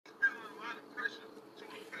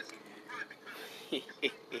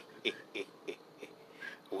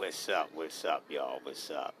What's up, y'all?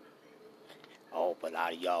 What's up? I hope a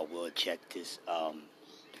lot of y'all will check this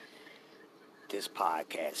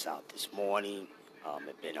podcast out this morning.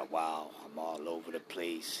 It's been a while. I'm all over the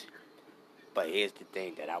place. But here's the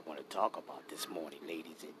thing that I want to talk about this morning,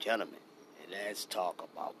 ladies and gentlemen. And let's talk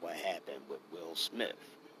about what happened with Will Smith.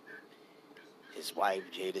 His wife,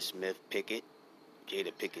 Jada Pinkett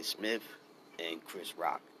Smith, and Chris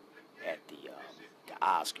Rock at the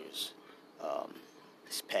Oscars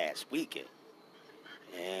this past weekend.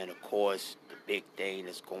 And of course, the big thing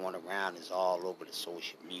that's going around is all over the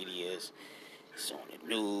social medias. It's on the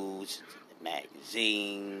news, it's in the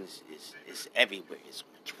magazines, it's everywhere. It's on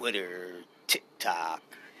Twitter, TikTok,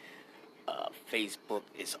 Facebook.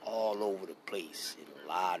 It's all over the place. And a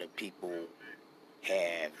lot of people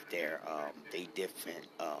have they different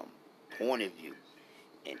point of view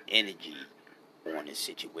and energy on the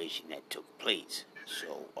situation that took place.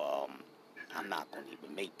 So I'm not going to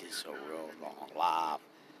even make this a real long live,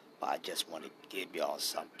 but I just want to give y'all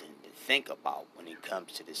something to think about when it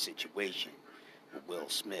comes to the situation with Will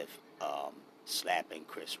Smith slapping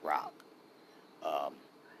Chris Rock,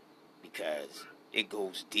 because it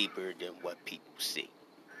goes deeper than what people see.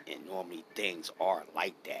 And normally things are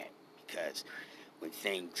like that, because when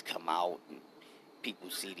things come out and people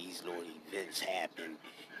see these little events happen,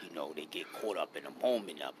 they get caught up in the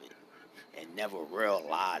moment of it and never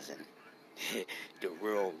realizing the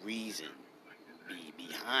real reason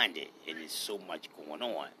behind it, and there's so much going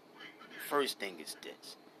on. First thing is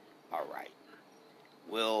this. All right.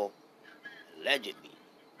 Will allegedly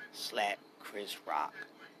slap Chris Rock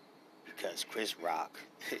because Chris Rock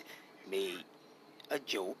made a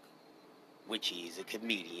joke, which he's a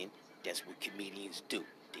comedian. That's what comedians do.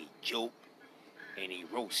 They joke and they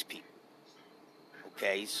roast people.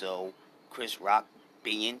 Okay, so Chris Rock,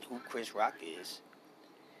 being who Chris Rock is,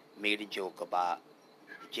 made a joke about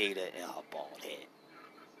Jada and her bald head.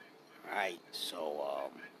 Alright, so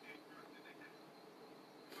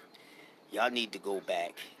y'all need to go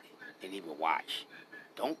back and even watch.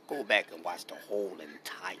 Don't go back and watch the whole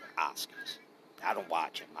entire Oscars. I don't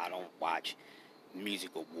watch them. I don't watch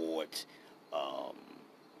music awards.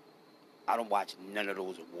 I don't watch none of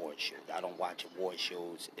those award shows. I don't watch award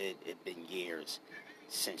shows. It's been years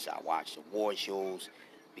since I watched award shows,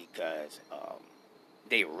 because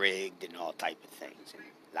they rigged and all type of things. And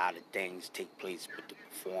a lot of things take place with the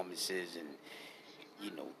performances, and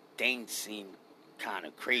things seem kind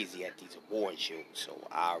of crazy at these award shows. So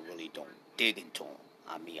I really don't dig into them.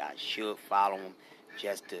 I mean, I should follow them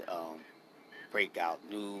just to break out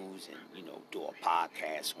news and do a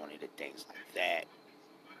podcast on it and things like that.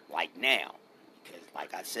 Like now, because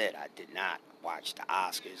like I said, I did not watch the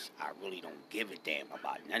Oscars. I really don't give a damn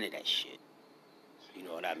about none of that shit. You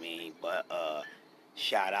know what I mean? But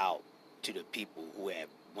shout out to the people who have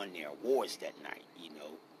won their awards that night.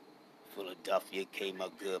 Philadelphia came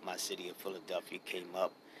up good. My city of Philadelphia came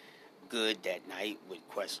up good that night with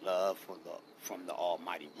Questlove from the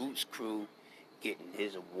Almighty Roots crew getting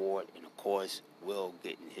his award, and of course Will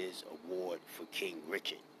getting his award for King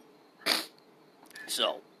Richard.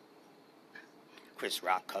 So Chris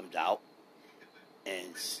Rock comes out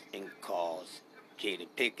and calls Jada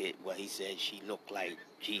Pinkett, well, he said she looked like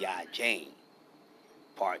G.I. Jane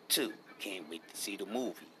Part 2. Can't wait to see the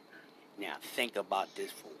movie. Now think about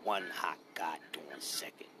this for one hot goddamn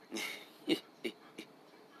second.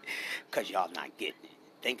 Because y'all not getting it.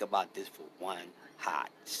 Think about this for one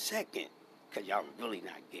hot second, because y'all really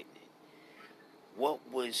not getting it. What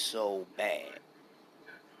was so bad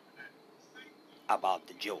about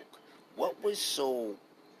the joke? What was so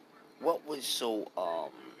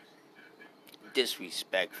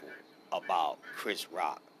disrespectful about Chris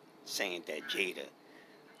Rock saying that Jada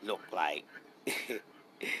looked like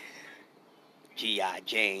G.I.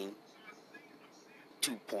 Jane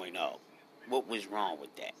 2.0? What was wrong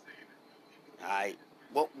with that? Alright?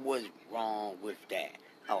 What was wrong with that?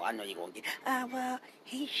 Oh, I know you're going to get, well,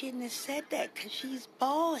 he shouldn't have said that because she's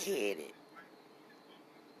bald-headed.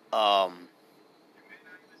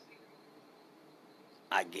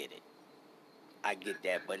 I get it. I get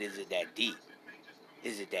that, but is it that deep?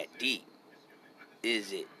 Is it that deep?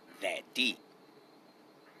 Is it that deep?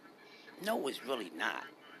 No, it's really not.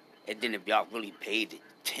 And then if y'all really paid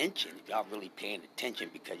attention, if y'all really paying attention,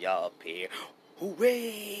 because y'all up here,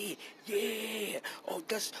 hooray, yeah,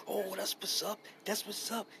 that's what's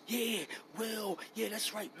up, yeah, Will, yeah,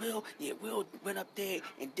 that's right, Will went up there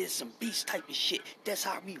and did some beast type of shit. That's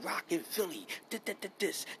how we rock in Philly,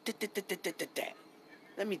 that.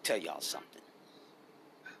 Let me tell y'all something.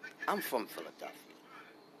 I'm from Philadelphia.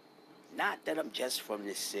 Not that I'm just from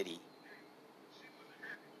this city.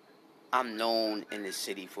 I'm known in the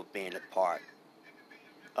city for being a part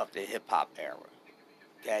of the hip hop era.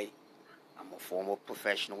 Okay, I'm a former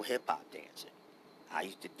professional hip hop dancer. I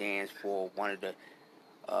used to dance for one of the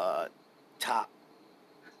uh, top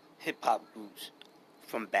hip hop groups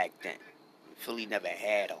from back then. Philly never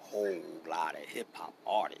had a whole lot of hip hop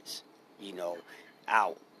artists, you know,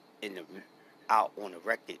 out in the out on the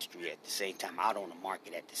record industry at the same time, out on the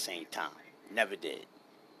market at the same time. Never did.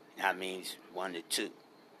 That means one to two,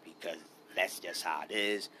 because that's just how it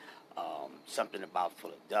is. Something about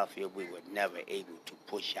Philadelphia, we were never able to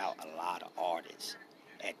push out a lot of artists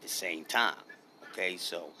at the same time. Okay,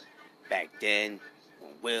 so back then,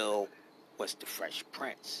 when Will was the Fresh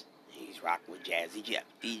Prince, he's rocking with Jazzy Jeff,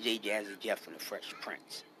 DJ Jazzy Jeff and the Fresh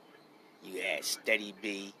Prince. You had Steady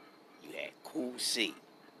B, you had Cool C,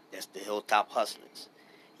 that's the Hilltop Hustlers.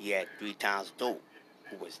 You had Three Times Dope,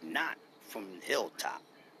 who was not from Hilltop.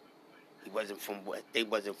 He wasn't from West. They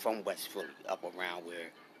wasn't from West Philly, up around where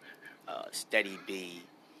Steady B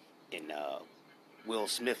and Will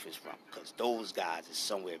Smith is from, because those guys are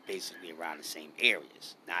somewhere basically around the same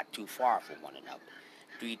areas, not too far from one another.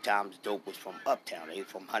 Three Times Dope was from Uptown. They were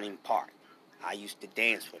from Hunting Park. I used to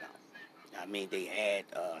dance for them. I mean, they had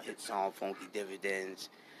hit song Funky Dividends,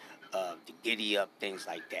 the Giddy Up, things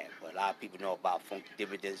like that. But a lot of people know about Funky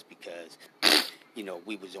Dividends because,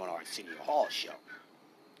 we was on our City Hall show.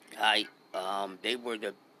 They were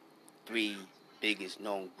the three biggest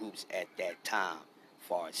known groups at that time, as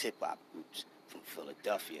far as hip hop groups from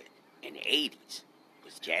Philadelphia in the 80s. It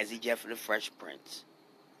was Jazzy Jeff and the Fresh Prince,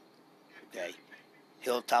 okay,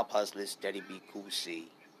 Hilltop Hustlers, Steady B, Cool C,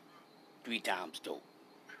 Three Times Dope.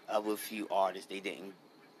 Other few artists,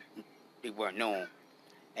 they weren't known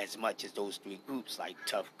as much as those three groups, like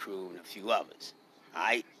Tough Crew and a few others.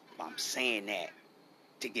 Alright? I'm saying that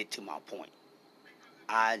to get to my point.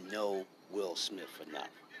 I know Will Smith enough.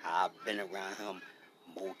 I've been around him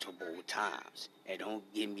multiple times. And don't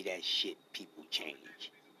give me that shit, people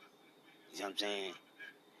change. You know what I'm saying?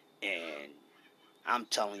 And I'm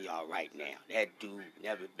telling y'all right now, that dude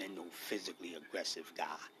never been no physically aggressive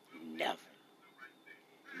guy. Never.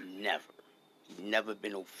 Never. He never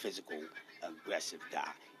been no physical aggressive guy.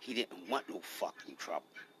 He didn't want no fucking trouble.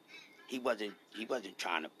 He wasn't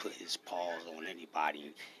trying to put his paws on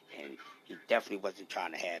anybody, and he definitely wasn't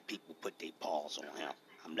trying to have people put their paws on him.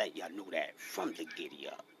 I'm letting y'all know that from the giddy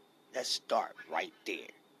up. Let's start right there.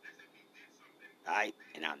 Alright?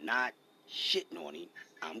 And I'm not shitting on him.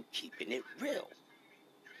 I'm keeping it real.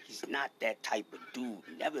 He's not that type of dude.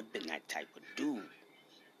 Never been that type of dude.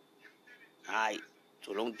 Alright?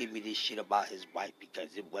 So don't give me this shit about his wife,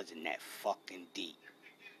 because it wasn't that fucking deep.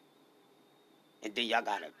 And then y'all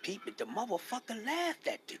gotta peep it. The motherfucker laughed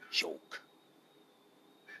at the joke.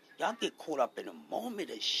 Y'all get caught up in the moment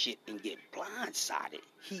of shit and get blindsided.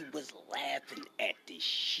 He was laughing at the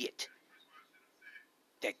shit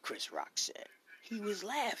that Chris Rock said. He was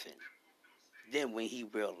laughing. Then when he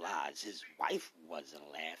realized his wife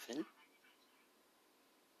wasn't laughing,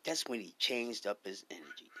 that's when he changed up his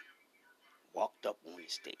energy. Walked up on the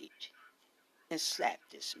stage and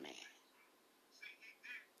slapped this man.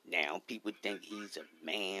 Now, people think he's a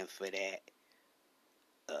man for that.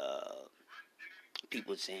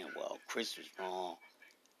 People saying, well, Chris was wrong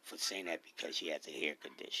for saying that because she has a hair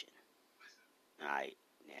condition. Alright,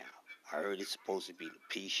 now, I heard it's supposed to be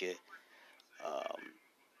alopecia.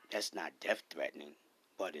 That's not death-threatening,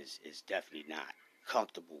 but it's definitely not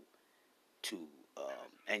comfortable to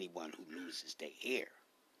anyone who loses their hair.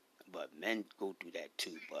 But men go through that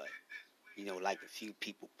too. But, like a few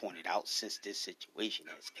people pointed out since this situation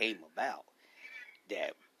has came about,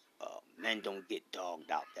 that men don't get dogged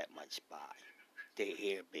out that much by their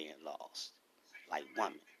hair being lost, like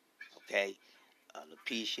women. Okay,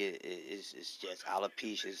 alopecia is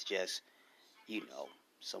just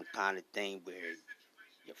some kind of thing where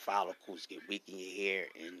your follicles get weak in your hair,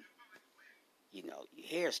 and your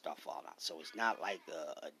hair start falling out. So it's not like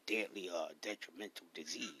a deadly or detrimental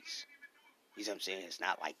disease. You know what I'm saying? It's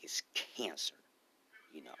not like it's cancer.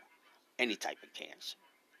 Any type of cancer.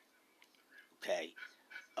 Okay,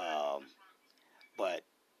 but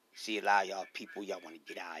see, a lot of y'all people, y'all want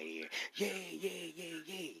to get out of here.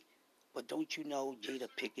 Yeah. But don't you know Jada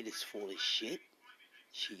Pinkett is full of shit?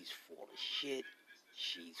 She's full of shit.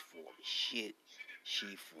 She's full of shit.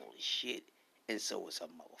 She's full of shit. And so is her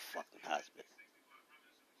motherfucking husband.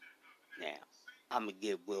 Now, I'm going to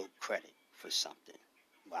give Will credit for something.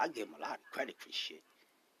 Well, I give him a lot of credit for shit.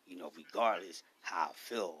 Regardless how I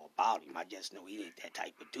feel about him, I just know he ain't that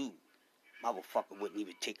type of dude. Motherfucker wouldn't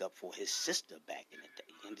even take up for his sister back in the day.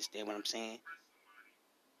 You understand what I'm saying?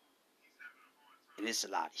 And it's a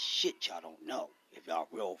lot of shit y'all don't know. If y'all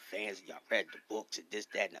real fans and y'all read the books and this,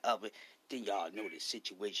 that, and the other, then y'all know the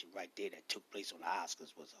situation right there that took place on the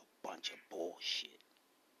Oscars was a bunch of bullshit.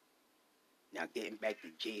 Now, getting back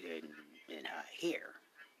to Jada and her hair.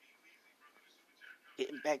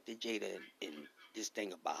 Getting back to Jada and this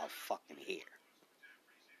thing about her fucking hair.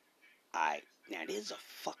 Alright, now there's a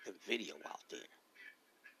fucking video out there.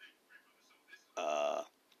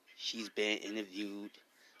 She's been interviewed.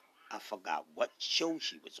 I forgot what show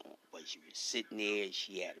she was on, but she was sitting there.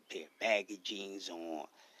 She had a pair of baggy jeans on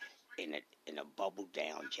and a bubble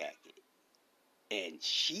down jacket. And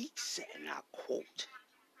she said, and I quote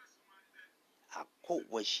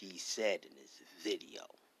what she said in this video.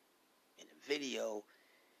 In the video,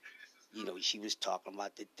 you know, she was talking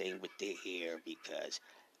about the thing with their hair because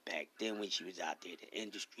back then when she was out there, the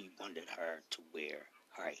industry wanted her to wear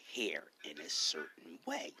her hair in a certain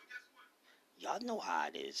way. Y'all know how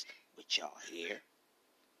it is with y'all hair.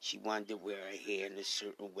 She wanted to wear her hair in a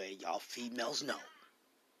certain way. Y'all females know.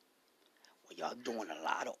 When y'all doing a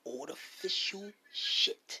lot of artificial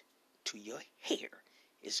shit to your hair,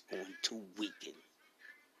 it's going to weaken.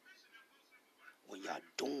 When y'all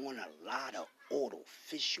doing a lot of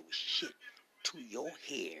artificial shit to your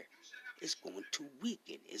hair, it's going to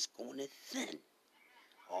weaken. It's going to thin.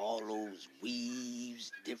 All those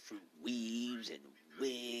weaves, different weaves and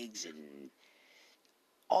wigs and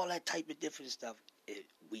all that type of different stuff, it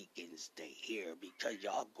weakens the hair because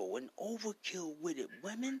y'all going overkill with it,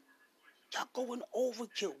 women. Y'all going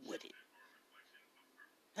overkill with it.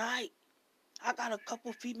 Alright? I got a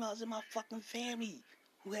couple females in my fucking family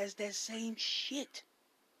who has that same shit.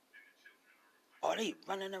 Are they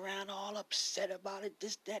running around all upset about it?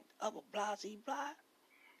 This, that, other, blah, blah?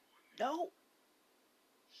 No.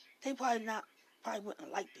 They probably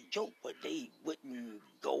wouldn't like the joke, but they wouldn't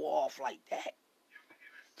go off like that.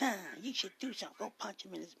 Nah, you should do something. Go punch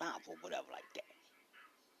him in his mouth or whatever like that.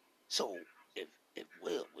 So, if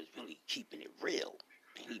Will was really keeping it real,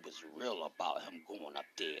 and he was real about him going up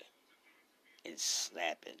there and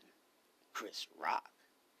slapping Chris Rock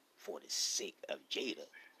for the sake of Jada,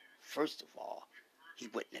 first of all, he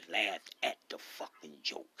wouldn't have laughed at the fucking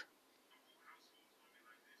joke.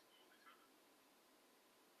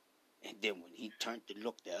 And then when he turned to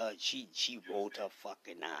look at her, she rolled her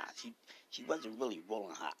fucking eyes. She wasn't really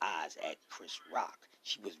rolling her eyes at Chris Rock.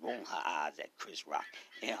 She was rolling her eyes at Chris Rock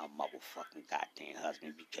and her motherfucking goddamn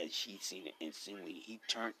husband because she seen it instantly. He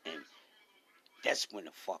turned and that's when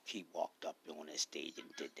the fuck he walked up on that stage and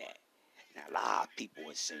did that. Now a lot of people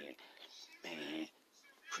were saying, man,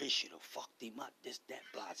 Chris should have fucked him up, this, that,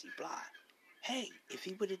 blah, blah. Hey, if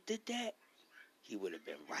he would have did that, he would have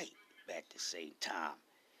been right. But at the same time,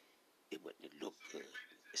 it wouldn't have looked good.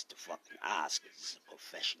 It's the fucking Oscars. It's a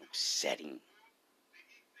professional setting.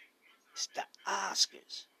 It's the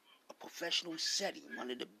Oscars. A professional setting.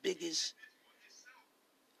 One of the biggest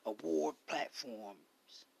award platforms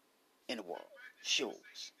in the world.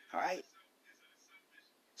 Shows. Alright?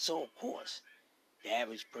 So, of course, the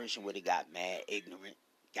average person would have got mad ignorant,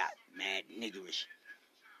 got mad niggerish,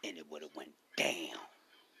 and it would have went down.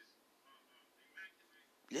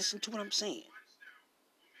 Listen to what I'm saying.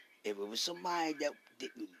 If it was somebody that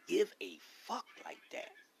didn't give a fuck like that,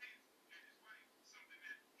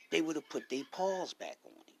 they would have put their paws back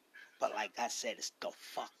on him. But like I said, it's the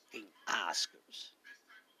fucking Oscars.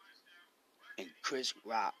 And Chris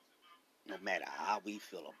Rock, no matter how we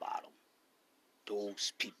feel about him,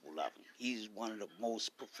 those people love him. He's one of the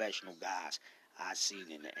most professional guys I've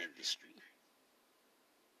seen in the industry.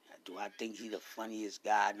 Do I think he's the funniest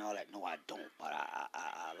guy and all that? No, I don't. But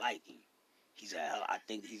I like him. I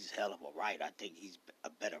think he's a hell of a writer. I think he's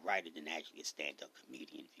a better writer than actually a stand-up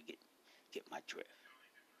comedian, if you get my drift.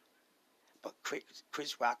 But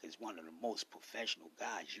Chris Rock is one of the most professional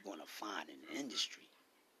guys you're going to find in the industry.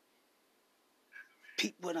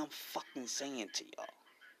 Peep what I'm fucking saying to y'all.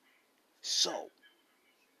 So,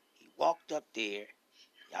 he walked up there.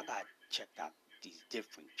 Y'all got to check out these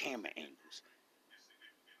different camera angles.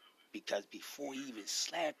 Because before he even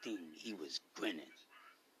slapped him, he was grinning.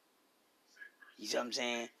 You see what I'm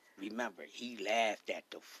saying? Remember, he laughed at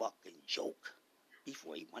the fucking joke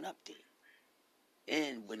before he went up there.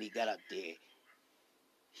 And when he got up there,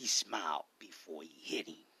 he smiled before he hit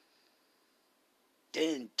him.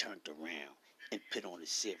 Then turned around and put on a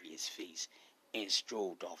serious face and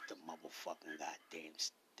strolled off the motherfucking goddamn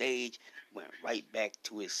stage, went right back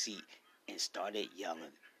to his seat and started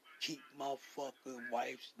yelling, "Keep my fucking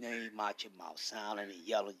wife's name out your mouth," sounding and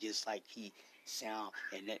yelling just like he sound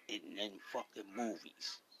in fucking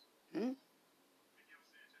movies.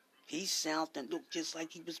 He sounded and looked just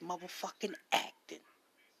like he was motherfucking acting.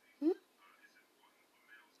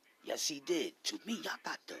 Yes, he did. To me, y'all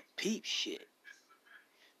got the peep shit.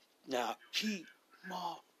 Now, keep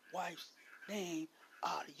my wife's name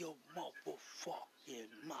out of your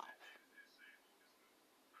motherfucking mouth.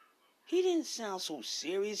 He didn't sound so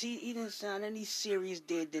serious. He didn't sound any serious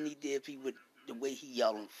there than he did if he would, the way he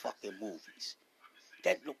yelled in fucking movies.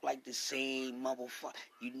 That looked like the same motherfucker.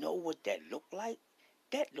 You know what that looked like?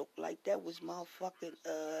 That looked like that was motherfucking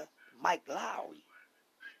Mike Lowry.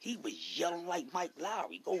 He was yelling like Mike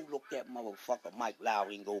Lowry. Go look at motherfucker Mike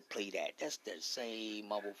Lowry and go play that. That's the same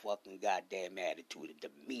motherfucking goddamn attitude and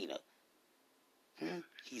demeanor.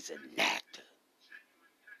 He's an actor.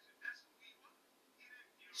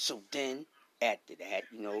 So then, after that,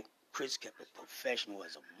 Chris kept it professional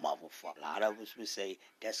as a motherfucker. A lot of us would say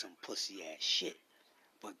that's some pussy ass shit.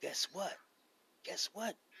 But guess what?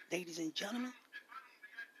 Ladies and gentlemen?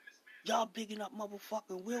 Y'all bigging up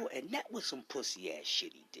motherfucking Will, and that was some pussy ass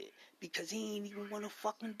shit he did. Because he ain't even want to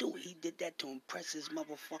fucking do it. He did that to impress his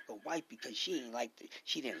motherfucking wife because she didn't like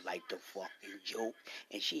the fucking joke,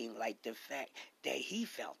 and she didn't like the fact that he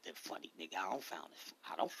felt it funny. Nigga, I don't find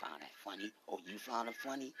that funny. Oh, you found it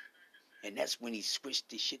funny? And that's when he switched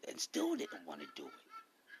the shit and still didn't want to do it.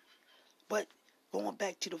 But going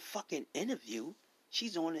back to the fucking interview,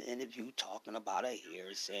 she's on the interview talking about her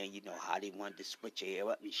hair, saying, how they wanted to switch her hair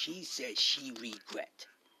up. And she said she regret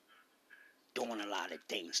doing a lot of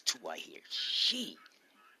things to her hair. She,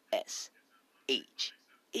 S-H-E,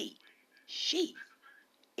 she,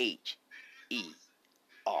 H-E-R,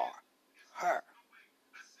 her,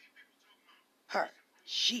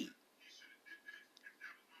 she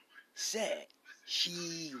said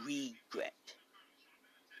she regret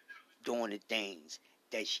doing the things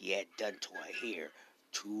that she had done to her hair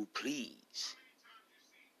to please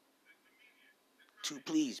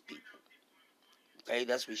people. Okay,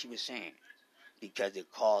 that's what she was saying. Because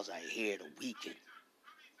it caused her hair to weaken.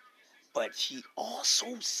 But she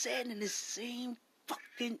also said in the same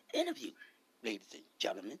fucking interview, ladies and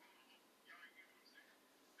gentlemen,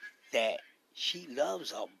 that she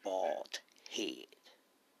loves her bald head.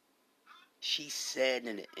 She said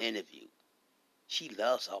in the interview, she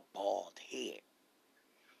loves her bald hair.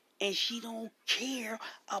 And she don't care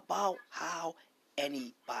about how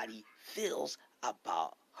anybody feels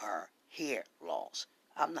about her hair loss.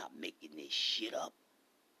 I'm not making this shit up.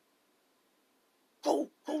 Go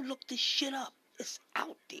look this shit up. It's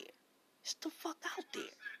out there. It's the fuck out there.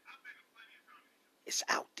 It's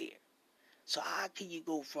out there. So how can you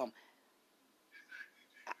go from,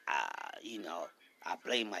 I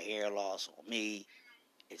blame my hair loss on me.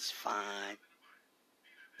 It's fine.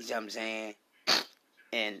 You know what I'm saying?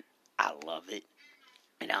 And I love it.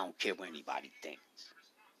 And I don't care what anybody thinks.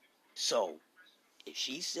 So, if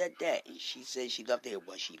she said that and she said she loved it,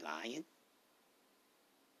 was she lying?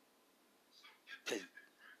 Because,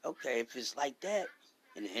 okay, if it's like that,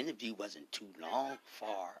 and the interview wasn't too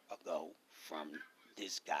far ago from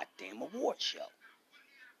this goddamn award show.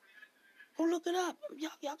 Go look it up.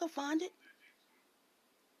 Y'all can find it.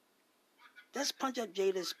 That's Punch Up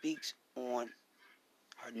Jada Speaks on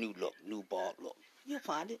her new look, new bald look. You'll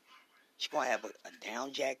find it. She's going to have a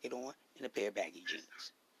down jacket on and a pair of baggy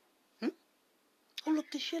jeans. Go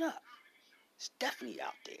look this shit up. It's definitely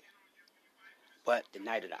out there. But the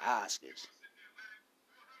night of the Oscars,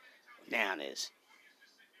 now this,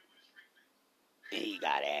 and he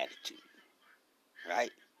got attitude.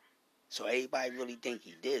 Right? So everybody really think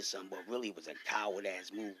he did something, but really it was a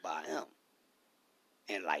coward-ass move by him.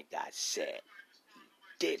 And like I said, he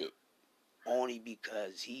did it only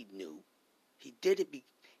because he knew. He did it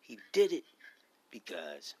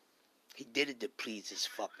because he did it to please his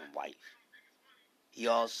fucking wife. He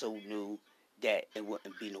also knew that it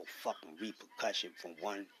wouldn't be no fucking repercussion from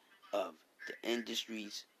one of the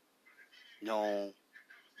industry's known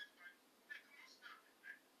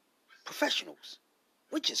professionals,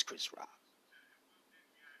 which is Chris Rock.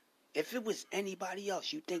 If it was anybody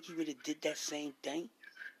else, you think he would have did that same thing?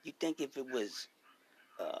 You think if it was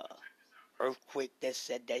Earthquake that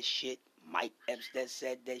said that shit, Mike Epps that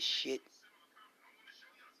said that shit,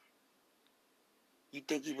 you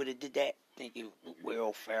think he would have did that? Think if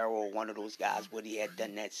Will Ferrell or one of those guys would he had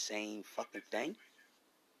done that same fucking thing?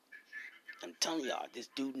 I'm telling y'all, this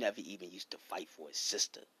dude never even used to fight for his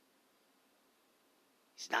sister.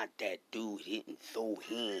 He's not that dude. He didn't throw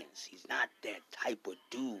hands. He's not that type of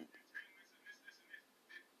dude.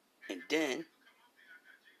 And then,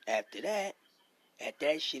 after that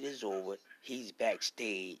shit is over, he's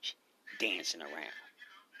backstage dancing around.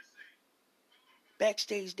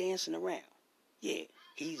 Backstage dancing around. Yeah,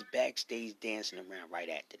 he's backstage dancing around right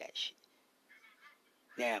after that shit.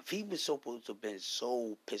 Now, if he was supposed to have been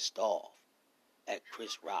so pissed off at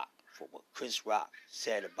Chris Rock for what Chris Rock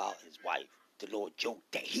said about his wife, the little joke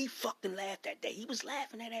that he fucking laughed at, that he was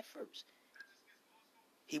laughing at first.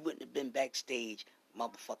 He wouldn't have been backstage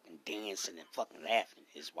motherfucking dancing and fucking laughing.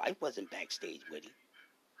 His wife wasn't backstage with him.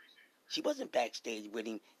 She wasn't backstage with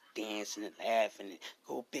him dancing and laughing and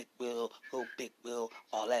go Big Will,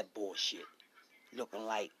 all that bullshit. Looking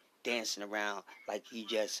like dancing around like he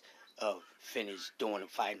just finished doing the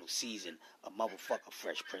final season of motherfucker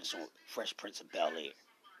Fresh Prince of Bel-Air.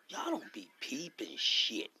 Y'all don't be peeping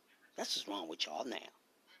shit. That's what's wrong with y'all now.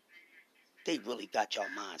 They really got y'all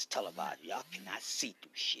minds televised. Y'all cannot see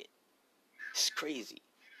through shit. It's crazy.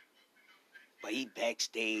 But he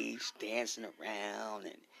backstage dancing around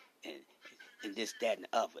and this, that, and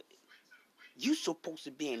the other. You supposed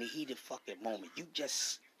to be in the heated fucking moment. You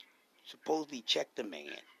just supposedly checked the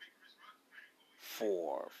man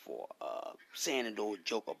for saying a little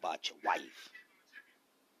joke about your wife.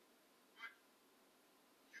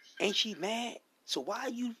 Ain't she mad? So why are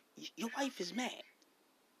you... Your wife is mad.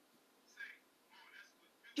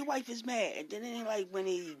 Your wife is mad. And then it ain't like when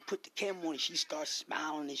he put the camera on and she starts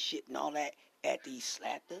smiling and shit and all that after he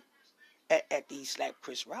slapped her. After he slapped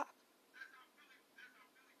Chris Rock.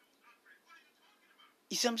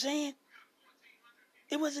 You see what I'm saying?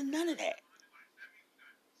 It wasn't none of that.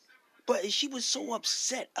 But if she was so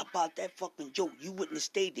upset about that fucking joke, you wouldn't have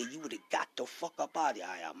stayed there. You would have got the fuck up out of there.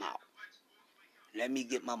 I'm out. Let me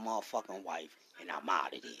get my motherfucking wife and I'm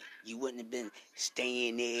out of there. You wouldn't have been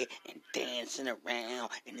staying there and dancing around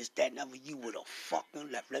and this, that, and other. You would have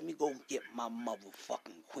fucking left. Let me go get my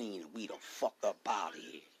motherfucking queen and we the fuck up out of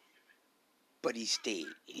here. But he stayed.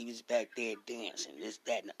 He was back there dancing, this,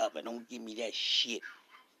 that, and the other. Don't give me that shit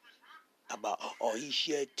about, oh, he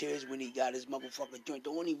shed tears when he got his motherfucking joint.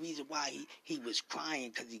 The only reason why he was crying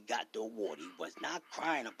because he got the award. He was not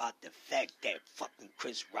crying about the fact that fucking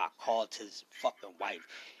Chris Rock called his fucking wife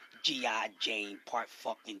G.I. Jane Part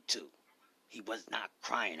fucking 2. He was not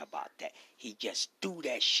crying about that. He just threw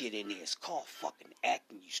that shit in there. It's called fucking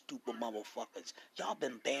acting, you stupid motherfuckers. Y'all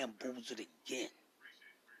been bamboozled again.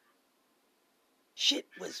 Shit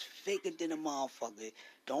was faker than a motherfucker.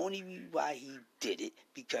 The only reason why he did it,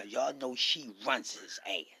 because y'all know she runs his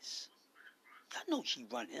ass. Y'all know she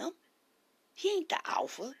run him. He ain't the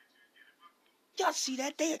alpha. Y'all see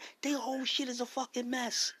that? Their whole shit is a fucking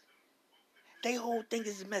mess. Their whole thing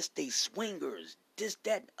is a mess. They swingers. This,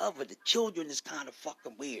 that, and other. The children is kind of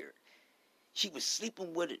fucking weird. She was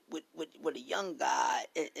sleeping with a young guy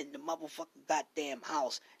in the motherfucking goddamn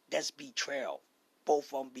house. That's betrayal.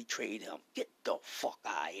 Both of them betrayed him. Get the fuck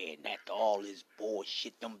out of here. And after all this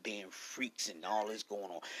bullshit, them being freaks and all this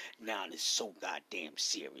going on, now it's so goddamn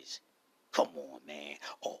serious. Come on, man.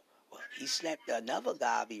 Oh, well, he slapped another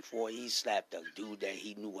guy before he slapped a dude that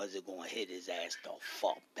he knew wasn't going to hit his ass the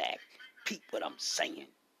fuck back. Peep what I'm saying.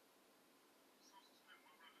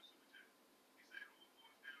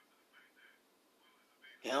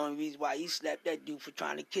 The only reason why he slapped that dude for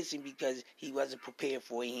trying to kiss him because he wasn't prepared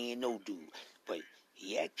for it. He ain't no dude. But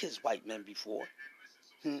he had kissed white men before.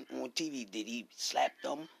 On TV, did he slap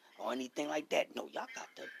them or anything like that? No, y'all got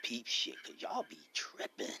the peep shit because y'all be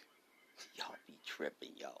tripping. Y'all be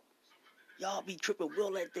tripping, y'all. Y'all be tripping.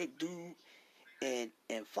 We'll let that dude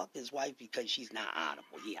and fuck his wife because she's not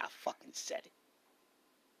honorable. Yeah, I fucking said it.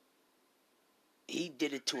 He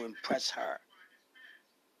did it to impress her.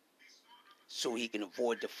 So he can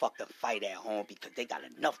avoid the fucking fight at home because they got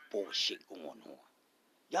enough bullshit going on.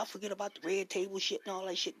 Y'all forget about the red table shit and all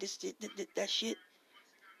that shit. That shit.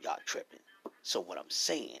 Y'all tripping. So what I'm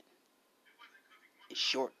saying is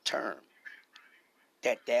short term.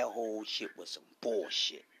 That whole shit was some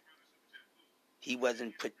bullshit. He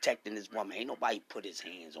wasn't protecting his woman. Ain't nobody put his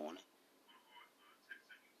hands on her.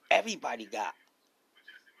 Everybody got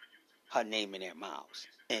her name in their mouths.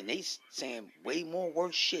 And they saying way more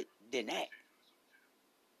worse shit than that.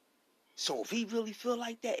 So if he really feel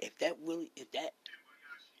like that, if that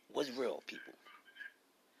was real, people,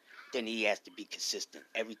 then he has to be consistent.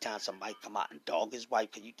 Every time somebody come out and dog his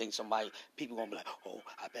wife, because you think people gonna be like, oh,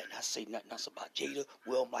 I better not say nothing else about Jada.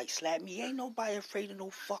 Will might slap me. Ain't nobody afraid of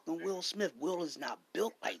no fucking Will Smith. Will is not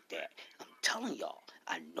built like that. I'm telling y'all,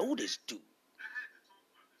 I know this dude.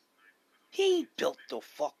 He ain't built the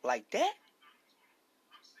fuck like that.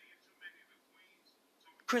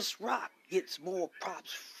 Chris Rock gets more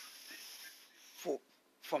props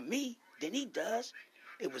from me than he does.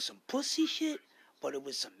 It was some pussy shit, but it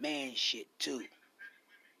was some man shit too.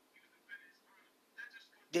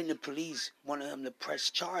 Then the police wanted him to press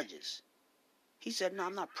charges. He said, no,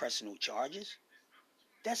 I'm not pressing no charges.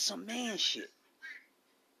 That's some man shit.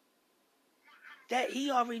 That he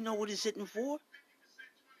already know what he's hitting for.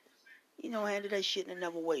 handle that shit in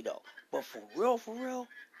another way, though. But for real,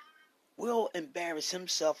 Will embarrass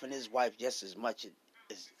himself and his wife just as much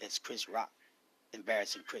as Chris Rock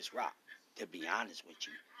embarrassing Chris Rock, to be honest with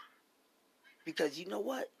you. Because you know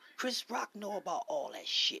what? Chris Rock know about all that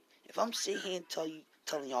shit. If I'm sitting here and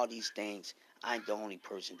telling you all these things, I ain't the only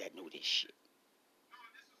person that know this shit.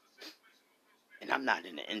 And I'm not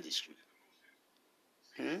in the industry.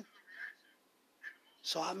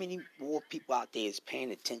 So how many more people out there is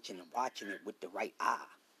paying attention and watching it with the right eye?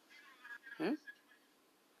 How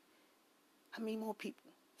many more people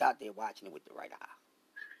out there watching it with the right eye?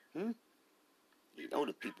 You know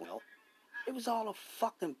the people know. It was all a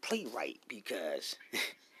fucking playwright because,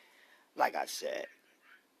 like I said,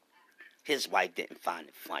 his wife didn't find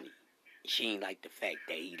it funny. She ain't like the fact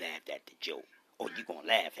that he laughed at the joke. Oh, you gonna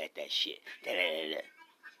laugh at that shit. Da-da-da-da.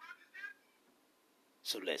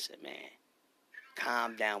 So listen, man.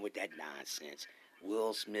 Calm down with that nonsense.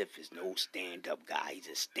 Will Smith is no stand-up guy. He's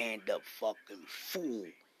a stand-up fucking fool,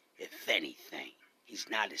 if anything. He's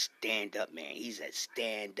not a stand-up man. He's a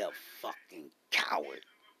stand-up fucking coward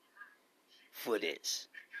for this.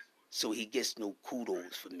 So he gets no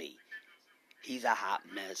kudos for me. He's a hot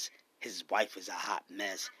mess. His wife is a hot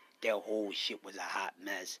mess. Their whole shit was a hot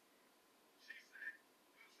mess.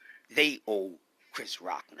 They owe Chris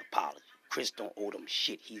Rock an apology. Chris don't owe them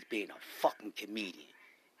shit. He's being a fucking comedian.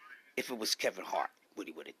 If it was Kevin Hart,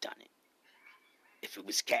 Woody would have done it. If it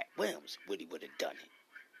was Cat Williams, Woody would have done it.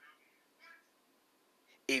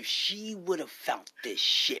 If she would have found this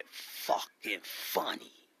shit fucking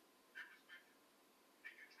funny.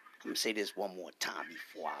 I'm going to say this one more time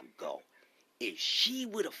before I go. If she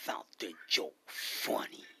would have found the joke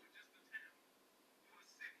funny,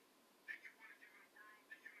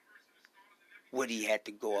 Woody had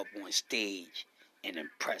to go up on stage and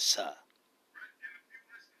impress her.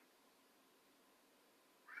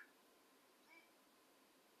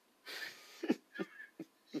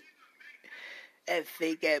 That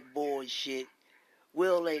fake ass bullshit.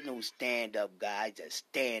 Will ain't no stand-up guy, he's a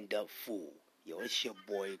stand-up fool. Yo, it's your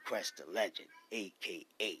boy Crest the Legend,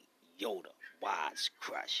 a.k.a. Yoda Wise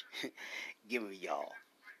Crush. Giving y'all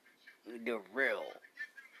the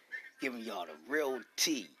real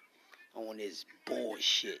tea on this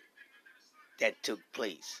bullshit that took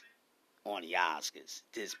place on the Oscars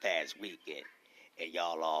this past weekend. And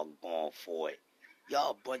y'all all going for it.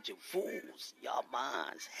 Y'all a bunch of fools. Y'all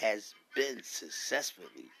minds has been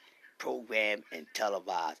successfully programmed and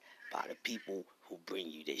televised by the people who bring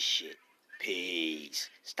you this shit. Peace.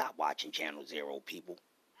 Stop watching Channel Zero, people.